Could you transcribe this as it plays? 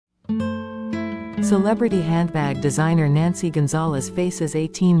Celebrity handbag designer Nancy Gonzalez faces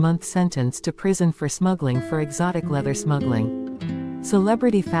 18-month sentence to prison for smuggling for exotic leather smuggling.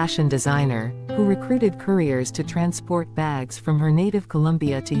 Celebrity fashion designer, who recruited couriers to transport bags from her native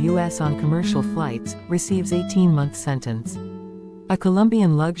Colombia to U.S. on commercial flights, receives 18-month sentence. A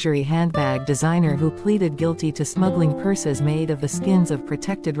Colombian luxury handbag designer who pleaded guilty to smuggling purses made of the skins of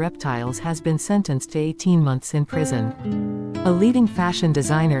protected reptiles has been sentenced to 18 months in prison. A leading fashion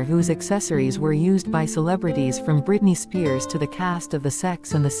designer whose accessories were used by celebrities from Britney Spears to the cast of the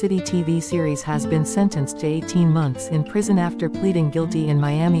Sex and the City TV series has been sentenced to 18 months in prison after pleading guilty in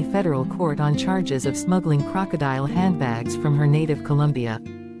Miami federal court on charges of smuggling crocodile handbags from her native Colombia.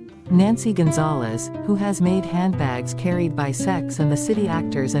 Nancy Gonzalez, who has made handbags carried by Sex and the City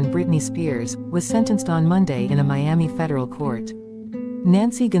actors and Britney Spears, was sentenced on Monday in a Miami federal court.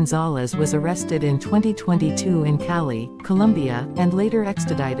 Nancy Gonzalez was arrested in 2022 in Cali, Colombia, and later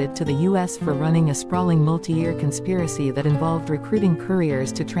extradited to the U.S. for running a sprawling multi-year conspiracy that involved recruiting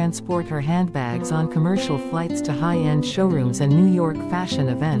couriers to transport her handbags on commercial flights to high-end showrooms and New York fashion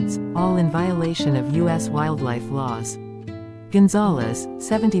events, all in violation of U.S. wildlife laws. Gonzalez,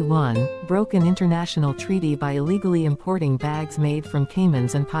 71, broke an international treaty by illegally importing bags made from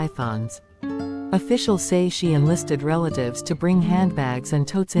caimans and pythons. Officials say she enlisted relatives to bring handbags and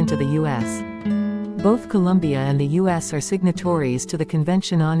totes into the U.S. Both Colombia and the U.S. are signatories to the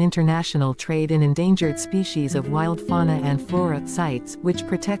Convention on International Trade in Endangered Species of Wild Fauna and Flora (CITES), which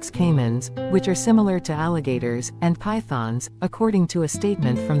protects caimans, which are similar to alligators, and pythons, according to a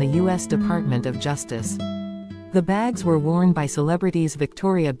statement from the U.S. Department of Justice. The bags were worn by celebrities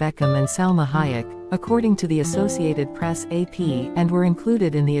Victoria Beckham and Salma Hayek, according to the Associated Press (AP), and were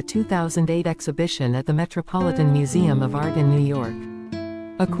included in the 2008 exhibition at the Metropolitan Museum of Art in New York.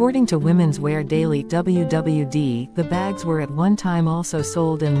 According to Women's Wear Daily (WWD), the bags were at one time also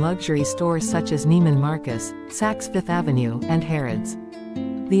sold in luxury stores such as Neiman Marcus, Saks Fifth Avenue, and Harrods.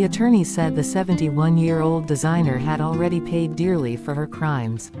 The attorneys said the 71-year-old designer had already paid dearly for her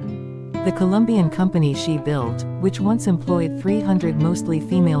crimes. The Colombian company she built, which once employed 300 mostly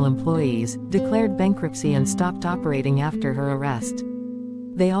female employees, declared bankruptcy and stopped operating after her arrest.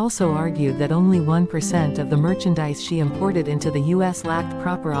 They also argued that only 1% of the merchandise she imported into the U.S. lacked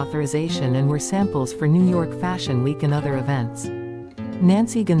proper authorization and were samples for New York Fashion Week and other events.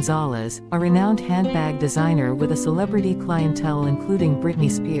 Nancy Gonzalez, a renowned handbag designer with a celebrity clientele including Britney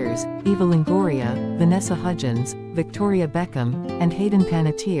Spears, Eva Longoria, Vanessa Hudgens, Victoria Beckham, and Hayden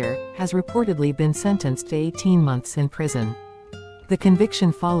Panettiere, has reportedly been sentenced to 18 months in prison. The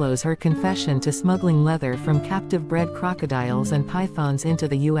conviction follows her confession to smuggling leather from captive-bred crocodiles and pythons into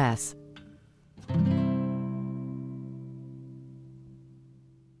the U.S.